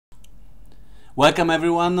Welcome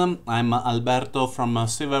everyone, I'm Alberto from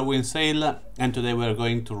Silver Wind Sail, and today we are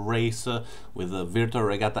going to race with a virtual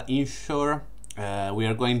regatta inshore. We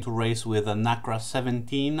are going to race with a Nacra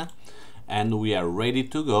 17 and we are ready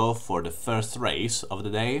to go for the first race of the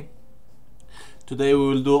day. Today we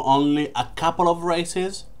will do only a couple of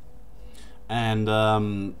races and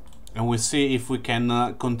we'll see if we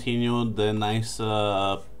can continue the nice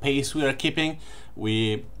pace we are keeping.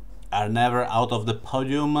 We are never out of the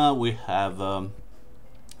podium. We have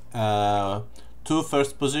two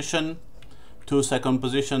first position, two second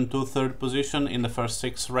position, two third position in the first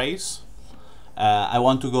 6 races. I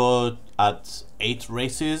want to go at 8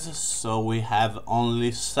 races, so we have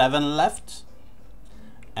only 7 left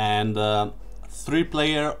and 3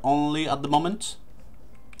 player only at the moment.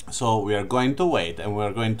 So we are going to wait and we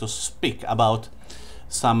are going to speak about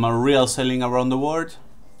some real sailing around the world.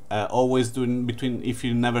 Always doing between, if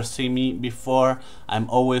you never see me before, I'm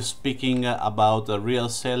always speaking about real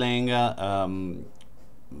sailing,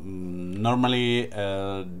 normally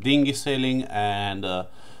dinghy sailing and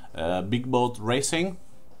big boat racing.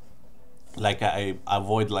 Like I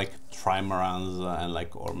avoid like trimarans and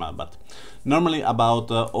like Orma, but normally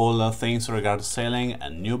about all things regarding sailing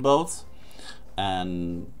and new boats.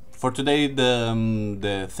 And for today,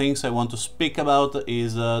 the things I want to speak about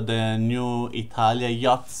is the new Italia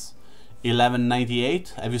Yachts 1198.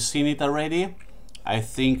 Have you seen it already? I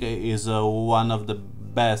think it is one of the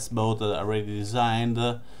best boats already designed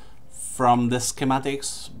from the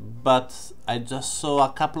schematics, but I just saw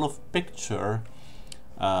a couple of pictures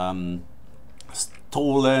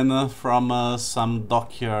stolen from some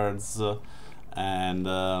dockyards, and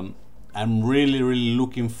I'm really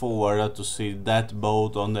looking forward to see that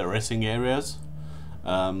boat on the racing areas.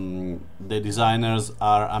 The designers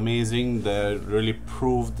are amazing. They really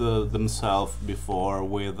proved themselves before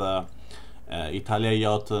with Italia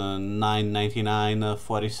Yacht 999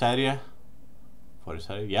 Fuoriserie,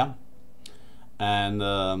 yeah, and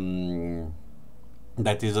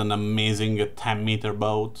that is an amazing 10-meter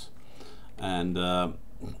boat, and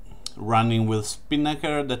running with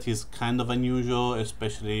spinnaker. That is kind of unusual,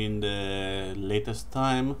 especially in the latest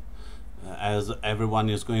time, as everyone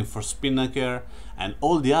is going for spinnaker, and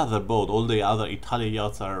all the other boat, all the other Italian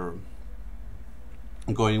yachts are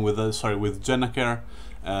going with with Gennaker,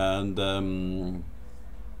 and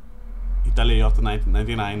Italia Yacht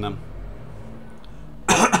 999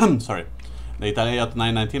 sorry, the Italia Yacht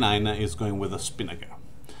 999 is going with a spinnaker.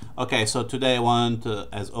 Okay, so today I want,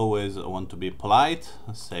 as always, I want to be polite,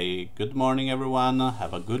 say good morning everyone,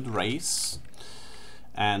 have a good race,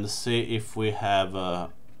 and see if we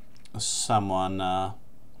have someone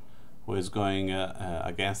who is going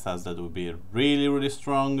against us. That would be really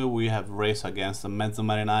strong. We have raced against a Mezzo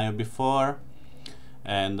Marinaio before,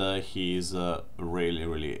 and he's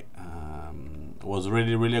really was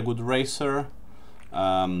really a good racer.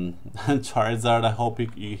 Charizard, I hope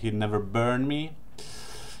he never burned me.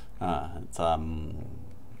 It's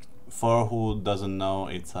for who doesn't know,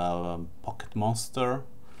 it's a pocket monster.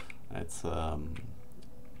 It's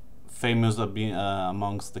famous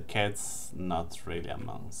amongst the cats, not really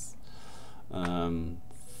amongst 50s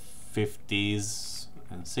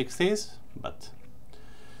and 60s, but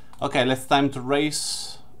okay, let's time to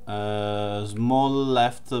race. Small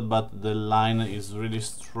left, but the line is really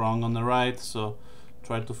strong on the right, so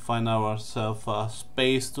try to find ourselves a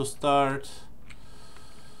space to start.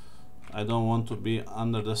 I don't want to be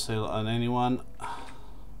under the sail on anyone.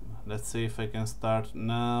 Let's see if I can start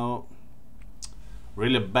now.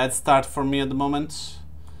 Really bad start for me at the moment.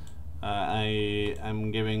 I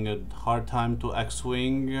am giving a hard time to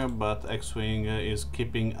X-Wing, but X-Wing is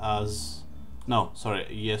keeping us... No, sorry,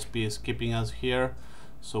 ESP is keeping us here.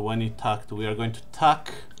 So when he tucked, we are going to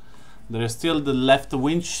tuck. There is still the left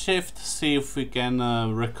wind shift. See if we can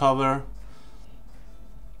recover.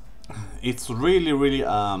 It's really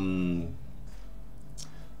a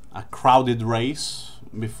crowded race.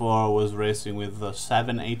 Before I was racing with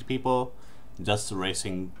 7-8 people, just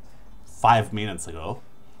racing 5 minutes ago,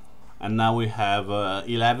 and now we have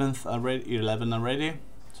 11 already.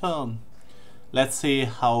 So let's see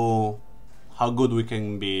how good we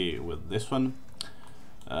can be with this one.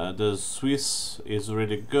 The Swiss is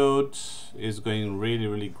really good, is going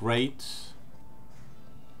really great.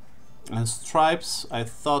 And Stripes, I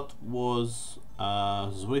thought was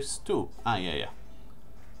Swiss too. Yeah.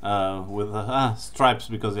 With Stripes,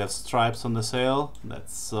 because you have stripes on the sail.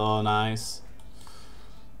 That's so nice.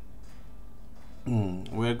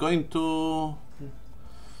 We're going to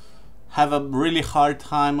have a really hard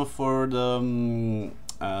time for the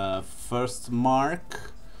first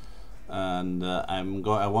mark. and I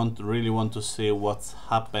really want to see what's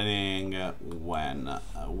happening when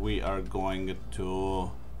we are going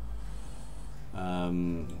to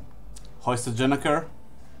hoist the Nacra.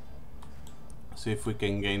 See if we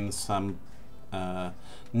can gain some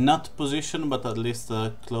not position, but at least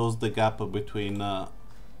close the gap between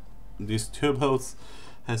these two boats,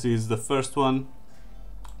 as he's the first one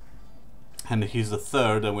and he's the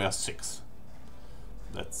third, and we are 6.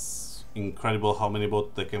 That's incredible how many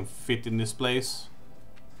boats they can fit in this place.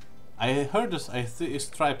 I heard this. I see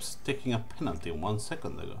Stripes taking a penalty 1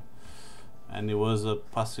 second ago, and he was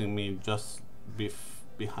passing me just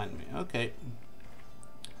behind me. Okay,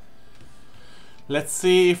 let's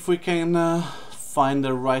see if we can find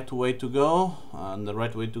the right way to go. And the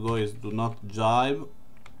right way to go is do not jibe.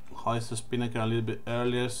 Hoist the spinnaker a little bit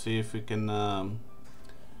earlier. See if we can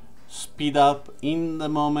speed up in the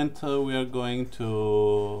moment we are going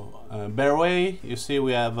to bear away. You see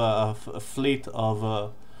we have a fleet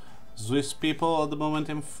of Swiss people at the moment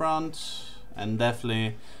in front, and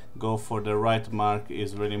definitely go for the right mark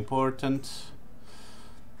is really important.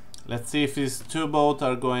 Let's see if these two boats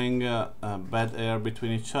are going bad air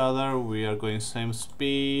between each other. We are going same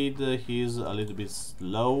speed. He's a little bit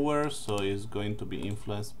slower, so he's going to be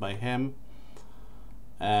influenced by him.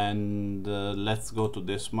 And let's go to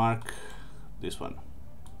this mark, this one.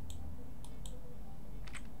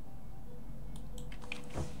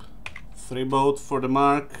 Three boat for the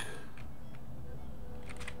mark.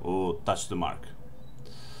 Oh, touch the mark.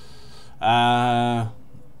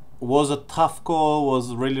 Was a tough call.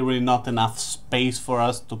 Was really not enough space for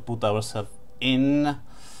us to put ourselves in.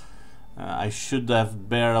 I should have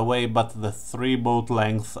bared away, but the 3 boat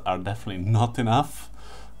lengths are definitely not enough.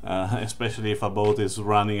 Especially if a boat is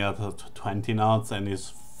running at 20 knots and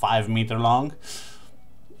is 5 meters long.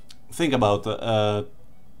 Think about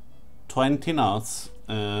 20 knots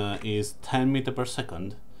is 10 meters per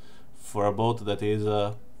second for a boat that is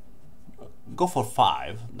go for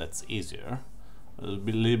 5. That's easier. A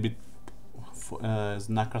little bit is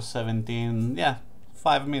Nacra 17, yeah,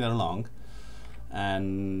 5 meters long.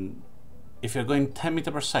 And if you're going 10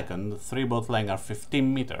 meters per second, 3 boat length are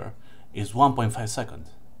 15 meters, is 1.5 seconds.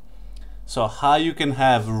 So how you can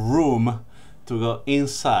have room to go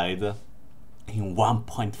inside in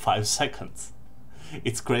 1.5 seconds?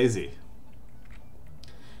 It's crazy.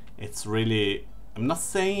 It's really, I'm not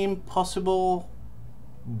saying impossible,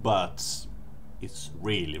 but it's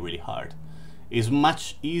really hard. It's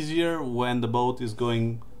much easier when the boat is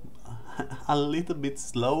going a little bit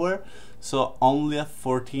slower, so only at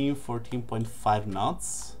 14.5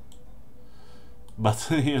 knots. But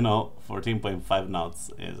you know, 14.5 knots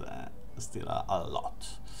is still a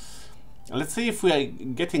lot. Let's see if we are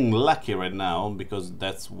getting lucky right now, because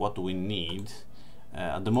that's what we need.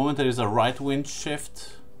 At the moment there is a right wind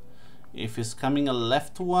shift. If it's coming a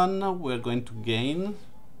left one, we're going to gain,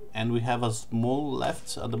 and we have a small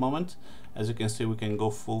left at the moment. As you can see, we can go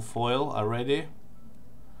full foil already.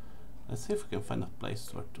 Let's see if we can find a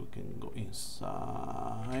place where we can go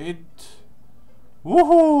inside.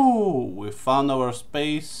 Woohoo! We found our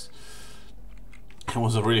space. It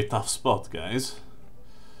was a really tough spot, guys.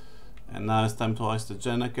 And now it's time to hoist the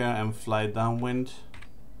Nacra and fly downwind.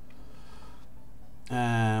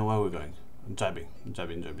 And where are we going? Jibing.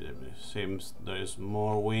 Seems there is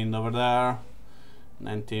more wind over there.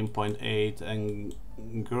 19.8 and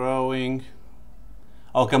growing.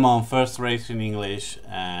 Oh, come on, first race in English,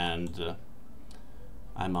 and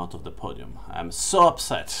I'm out of the podium. I'm so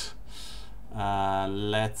upset.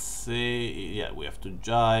 Let's see. Yeah, we have to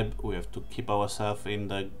jibe. We have to keep ourselves in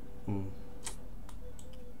the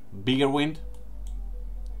bigger wind.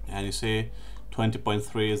 And you see,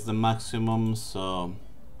 20.3 is the maximum. So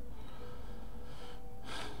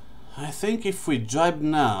I think if we jibe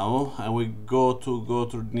now and we go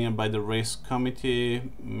to nearby the race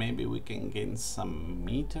committee, maybe we can gain some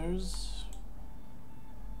meters.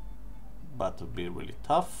 But it'll be really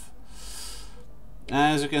tough.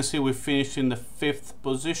 As you can see, we finished in the 5th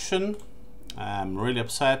position. I'm really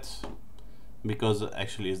upset because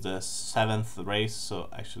actually it's the 7th race, so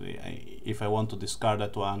actually if I want to discard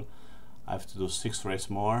that one, I have to do 6 races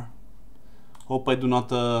more. Hope I do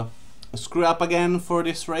not screw up again for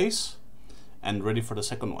this race, and ready for the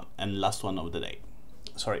second one and last one of the day.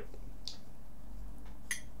 Sorry.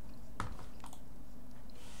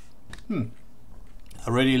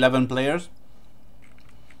 Already 11 players.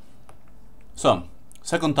 So,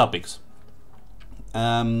 second topics.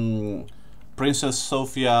 Princess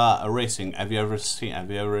Sofia racing. Have you ever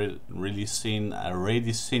really seen the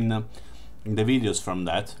videos from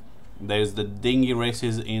that? There's the dinghy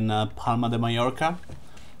races in Palma de Mallorca.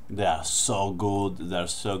 They are so good, they're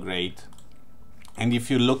so great. And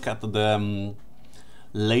if you look at the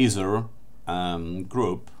laser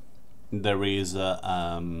group, there is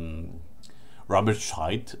Robert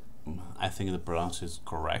Scheidt, I think the pronunciation is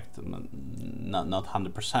correct, not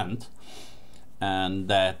 100%, and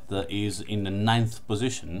that is in the 9th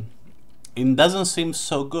position. It doesn't seem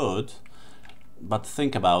so good, but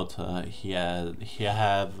think about he's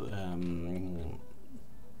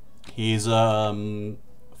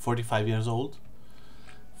 45 years old.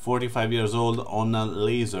 45 years old on a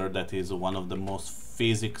laser that is one of the most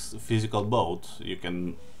physical boats you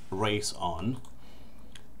can race on.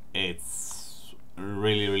 It's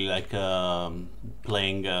really like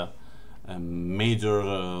playing a major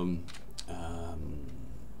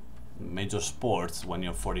sports when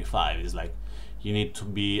you're 45. It's like you need to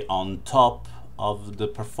be on top of the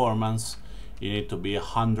performance, you need to be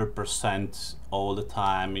 100% all the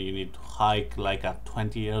time, you need to hike like at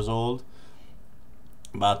 20 years old.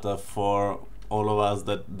 But for all of us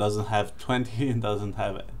that doesn't have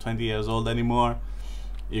 20 years old anymore,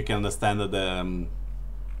 you can understand that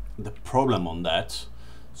the problem on that.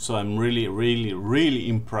 So I'm really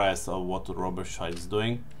impressed of what Robert Scheidt is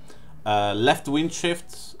doing. Left wind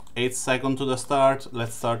shift, 8 seconds to the start.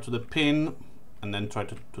 Let's start to the pin and then try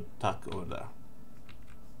to tuck over there.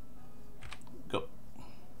 Go.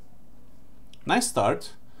 Nice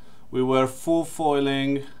start. We were full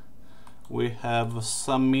foiling. We have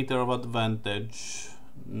some meter of advantage.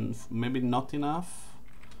 Maybe not enough.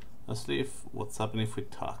 Let's see what's happening if we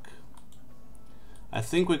tuck. I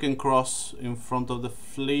think we can cross in front of the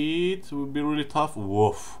fleet. It would be really tough.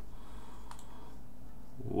 Woof.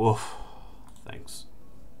 Woof. Thanks.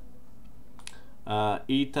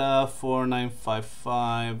 ETA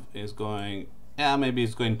 4955 is going, yeah, maybe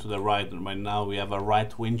it's going to the right. Right now we have a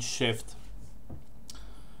right wind shift.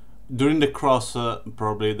 During the cross,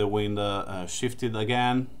 probably the wind shifted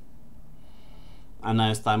again. And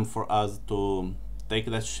now it's time for us to take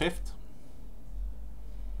that shift.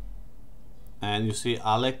 And you see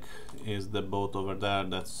Alec is the boat over there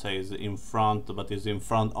that says in front, but is in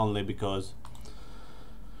front only because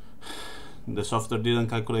the software didn't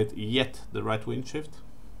calculate yet the right wind shift.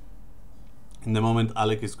 In the moment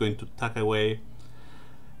Alec is going to tuck away,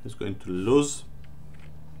 he's going to lose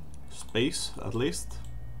space at least.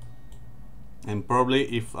 And probably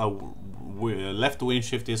if a left wind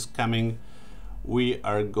shift is coming, we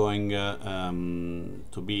are going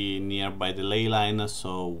to be nearby the ley line,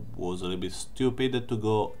 so was a little bit stupid to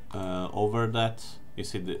go over that. You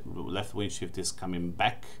see the left wind shift is coming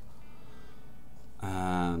back,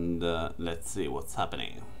 and let's see what's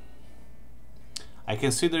happening. I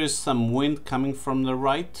can see there is some wind coming from the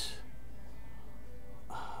right.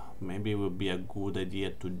 Maybe it would be a good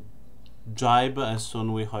idea to jibe as soon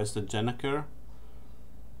as we hoist the Nacra,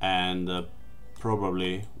 and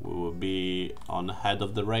probably we will be on ahead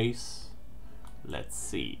of the race. Let's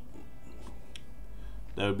see.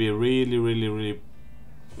 That would be really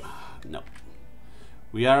no.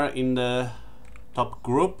 We are in the top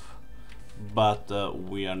group, but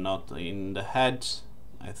we are not in the head.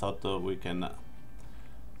 I thought we can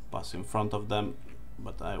pass in front of them,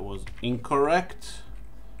 but I was incorrect.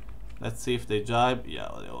 Let's see if they jibe. Yeah,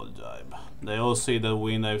 they all jibe. They all see the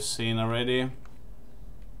wind I've seen already.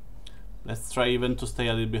 Let's try even to stay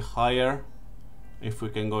a little bit higher, if we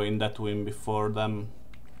can go in that wind before them.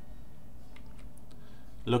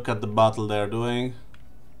 Look at the battle they're doing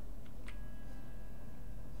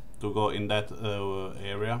to go in that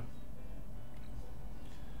area.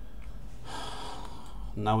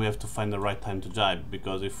 Now we have to find the right time to jibe,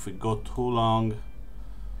 because if we go too long,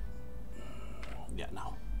 yeah,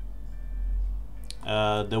 now.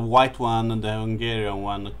 The white one and the Hungarian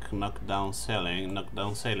one, knockdown sailing,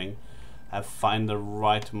 have find the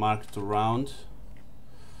right mark to round,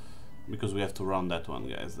 because we have to round that one,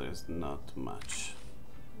 guys. There's not much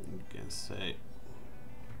you can say.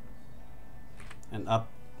 And up.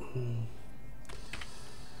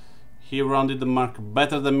 He rounded the mark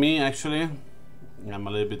better than me, actually. I'm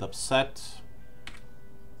a little bit upset.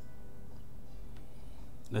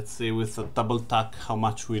 Let's see with a double tack how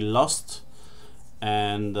much we lost.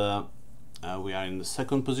 And we are in the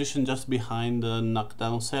second position, just behind the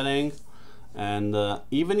knockdown sailing. And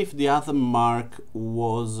even if the other mark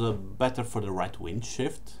was better for the right wind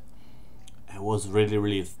shift, it was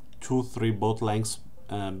really 2-3 boat lengths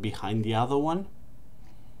behind the other one.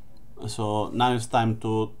 So now it's time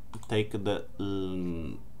to take the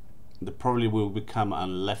probably will become a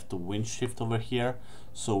left wind shift over here.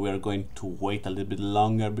 So we are going to wait a little bit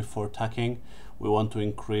longer before tacking. We want to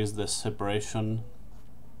increase the separation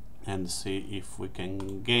and see if we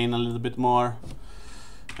can gain a little bit more.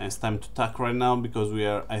 And it's time to tack right now because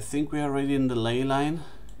I think we are already in the ley line.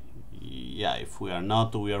 Yeah, if we are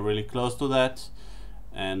not, we are really close to that,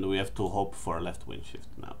 and we have to hope for a left wind shift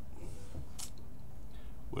now.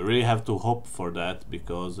 We really have to hope for that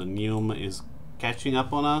because the Neum is catching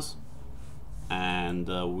up on us, and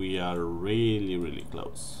we are really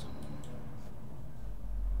close.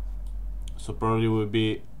 So probably we'll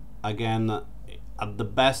be again at the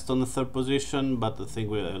best on the third position, but I think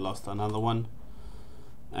we lost another one.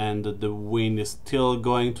 And the wind is still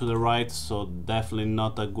going to the right, so definitely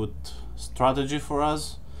not a good strategy for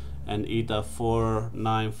us. And ETA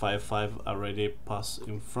 4955 already pass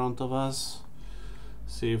in front of us.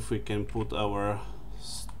 See if we can put our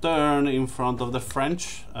stern in front of the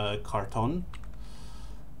French carton.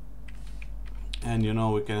 And you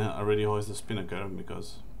know, we can already hoist the spinnaker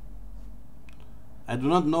because I do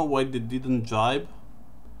not know why they didn't jibe.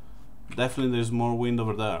 Definitely there's more wind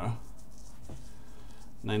over there.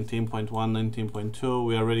 19.1, 19.2.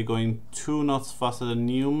 We are already going 2 knots faster than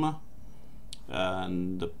Neum,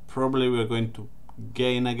 and probably we are going to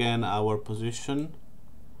gain again our position.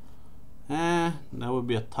 That would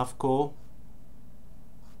be a tough call.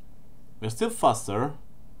 We're still faster,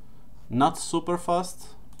 not super fast.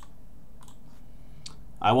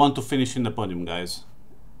 I want to finish in the podium, guys.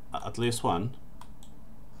 At least one.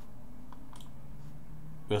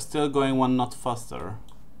 We're still going 1 knot faster.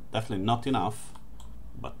 Definitely not enough,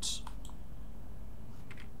 but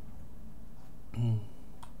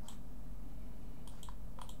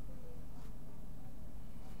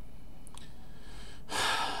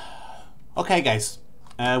okay, guys,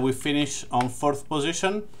 we finish on 4th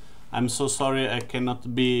position. I'm so sorry I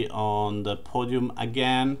cannot be on the podium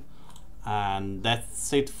again, and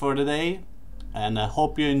that's it for the day. And I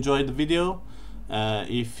hope you enjoyed the video.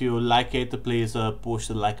 If you like it, please push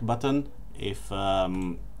the like button. If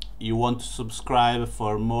you want to subscribe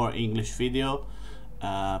for more English video,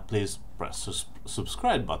 please press the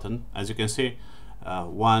subscribe button. As you can see,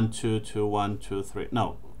 1, 2, 2, 1, 2, 3.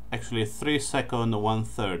 No, actually 3 seconds,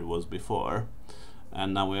 1/3 was before,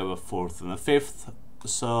 and now we have a 4th and a 5th.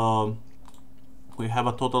 So we have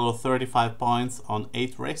a total of 35 points on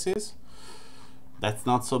 8 races. That's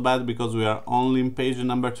not so bad because we are only in page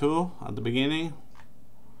number 2 at the beginning,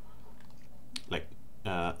 like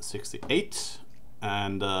 68.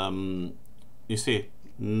 And you see,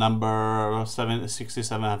 number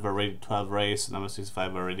 67 have already 12 races, number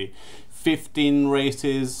 65 already 15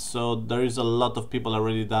 races. So there is a lot of people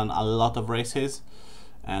already done a lot of races,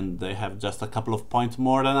 and they have just a couple of points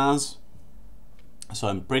more than us. So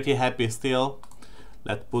I'm pretty happy still.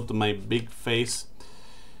 Let's put my big face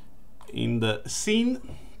in the scene.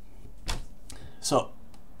 So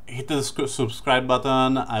hit the subscribe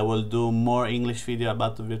button. I will do more English video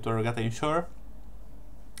about the virtual regatta inshore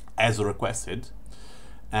as requested,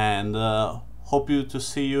 and hope to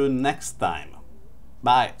see you next time.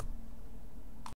 Bye.